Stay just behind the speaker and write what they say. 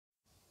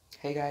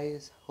Hey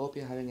guys, hope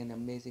you're having an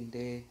amazing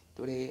day.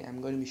 Today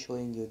I'm going to be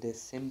showing you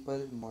this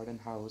simple modern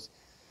house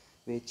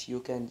which you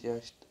can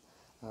just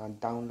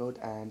download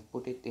and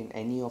put it in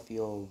any of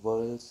your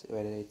worlds,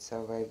 whether it's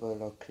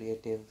survival or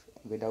creative,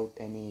 without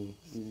any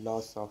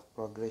loss of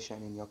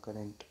progression in your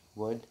current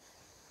world.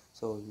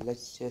 So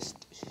let's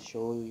just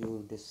show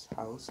you this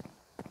house.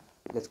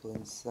 Let's go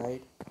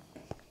inside,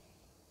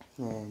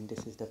 and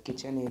this is the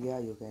kitchen area.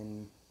 You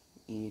can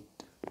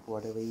eat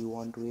whatever you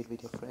want to eat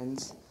with your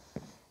friends.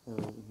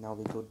 Now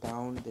we go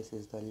down. This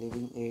is the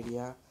living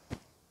area.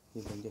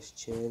 You can just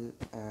chill,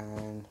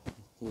 and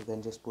you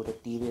can just put a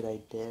TV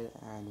right there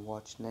and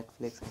watch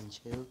Netflix and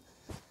chill.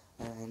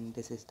 And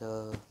this is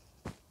the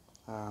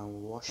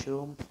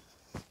washroom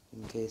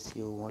in case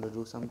you want to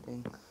do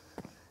something.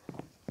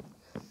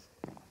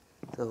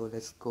 So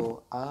let's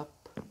go up,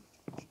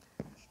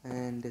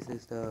 and this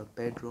is the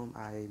bedroom.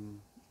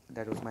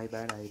 That was my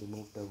bad. I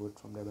removed the wood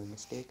from there by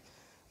mistake.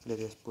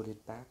 Let's just put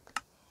it back.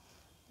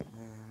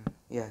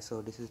 Yeah,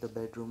 so this is the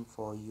bedroom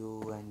for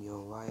you and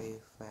your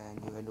wife, and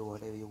you can do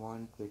whatever you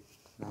want with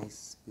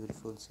nice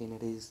beautiful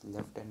sceneries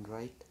left and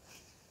right.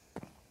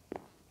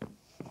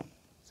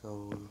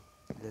 So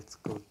let's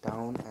go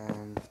down,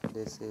 and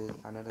this is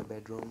another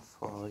bedroom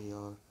for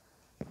your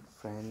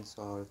friends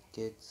or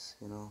kids.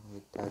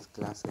 It has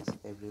glasses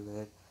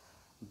everywhere,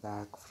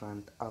 back,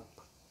 front, up.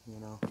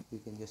 You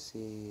can just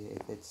see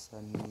if it's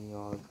sunny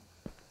or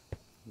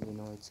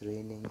it's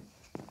raining.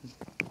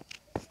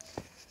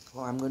 So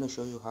I'm going to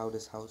show you how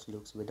this house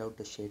looks without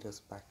the shaders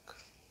pack.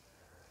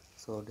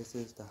 So this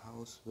is the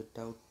house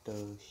without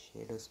the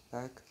shaders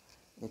pack.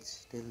 It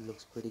still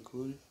looks pretty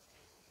cool.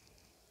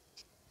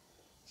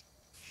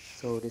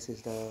 So this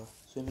is the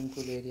swimming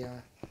pool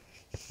area.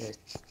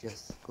 Let's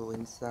just go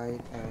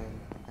inside, and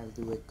I'll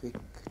do a quick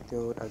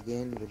tour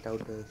again without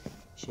the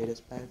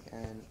shaders pack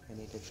and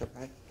any texture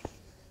pack.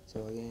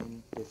 So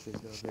again, this is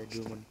the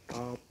bedroom on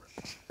top.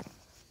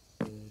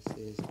 This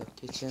is the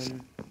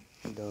kitchen,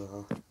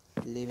 the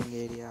living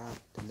area,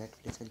 the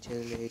Netflix and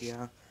chill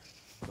area,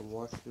 the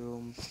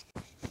washroom.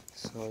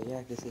 So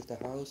yeah, this is the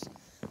house,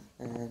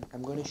 and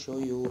I'm going to show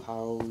you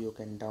how you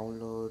can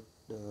download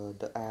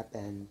the app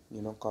and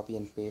copy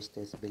and paste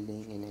this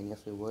building in any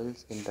of your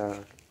worlds in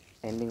the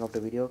ending of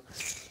the video.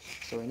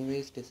 So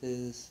anyways, this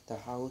is the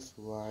house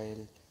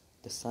while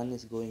the sun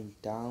is going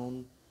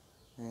down,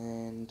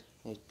 and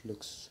it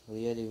looks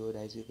really good.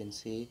 As you can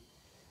see,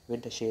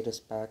 with the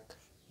shaders pack,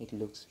 it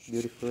looks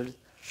beautiful.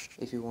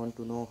 If you want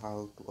to know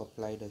how to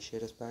apply the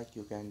shaders pack,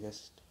 you can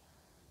just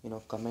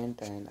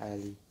comment, and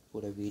I'll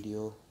put a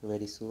video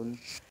very soon.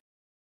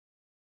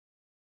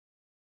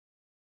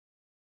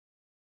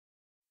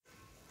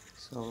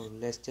 So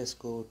let's just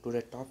go to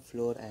the top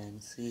floor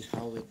and see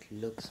how it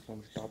looks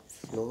from the top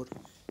floor.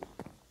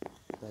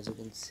 As you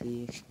can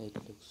see, it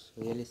looks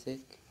really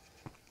sick.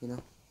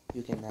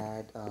 You can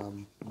add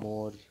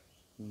more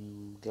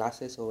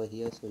glasses over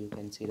here so you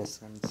can see the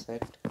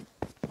sunset.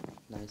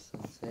 Nice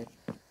sunset.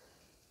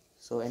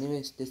 So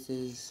anyways, this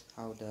is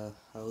how the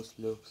house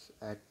looks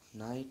at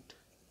night.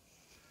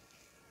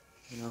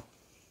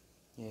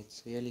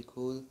 It's really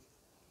cool.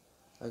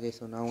 Okay,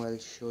 so now I'll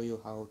show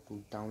you how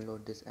to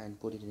download this and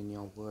put it in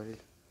your world.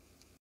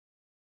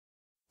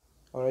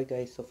 Alright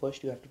guys, so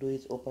first you have to do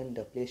is open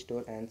the Play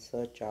Store and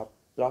search up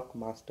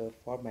Blockmaster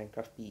for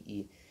Minecraft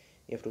PE.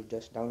 You have to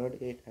just download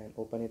it and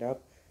open it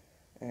up,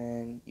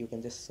 and you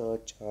can just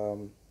search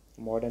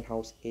Modern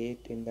House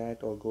 8 in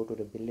that, or go to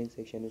the building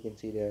section. You can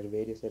see there are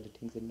various other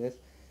things in this.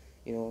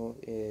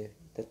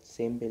 The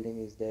same building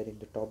is there in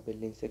the top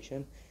building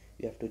section.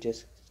 You have to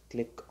just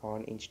click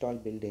on install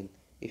building.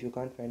 If you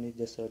can't find it,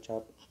 just search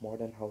up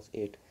Modern House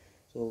 8.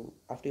 So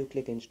after you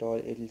click install,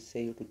 it will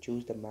say you to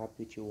choose the map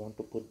which you want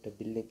to put the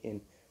building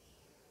in.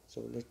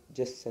 So let's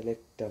just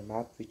select the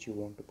map which you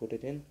want to put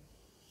it in,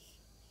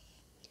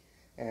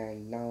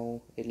 and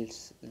now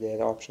the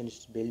option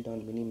is build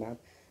on minimap.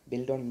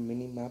 Build on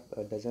minimap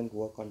doesn't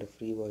work on the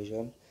free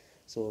version,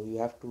 so you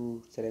have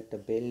to select the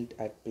build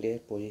at player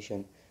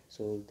position.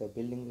 So the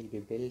building will be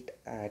built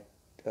at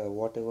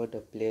whatever the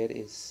player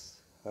is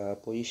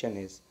position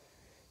is.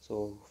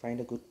 So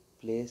find a good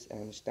place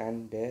and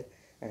stand there,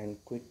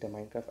 and quit the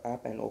Minecraft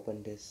app and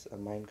open this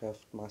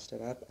Minecraft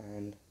master app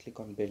and click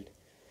on build.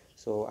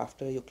 So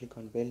after you click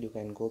on build, you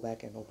can go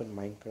back and open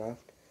Minecraft,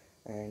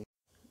 and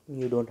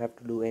you don't have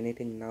to do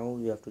anything now.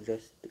 You have to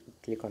just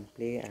click on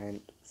play and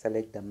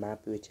select the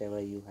map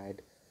whichever you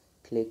had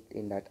clicked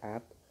in that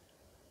app.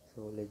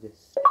 So let's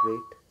just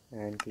wait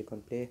and click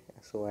on play.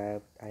 So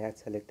I had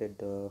selected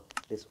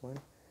this one.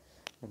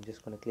 I'm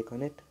just gonna click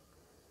on it,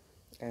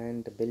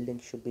 and the building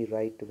should be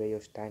right where you're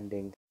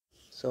standing.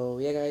 So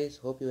yeah guys,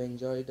 hope you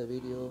enjoyed the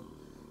video,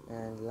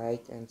 and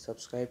like and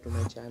subscribe to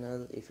my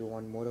channel. If you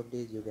want more of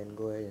these, you can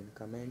go ahead and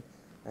comment.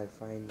 I'll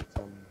find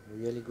some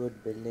really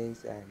good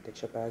buildings and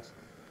texture packs.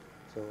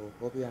 So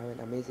hope you have an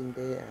amazing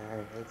day,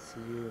 and I'll see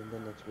you in the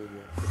next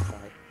video.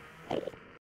 Bye.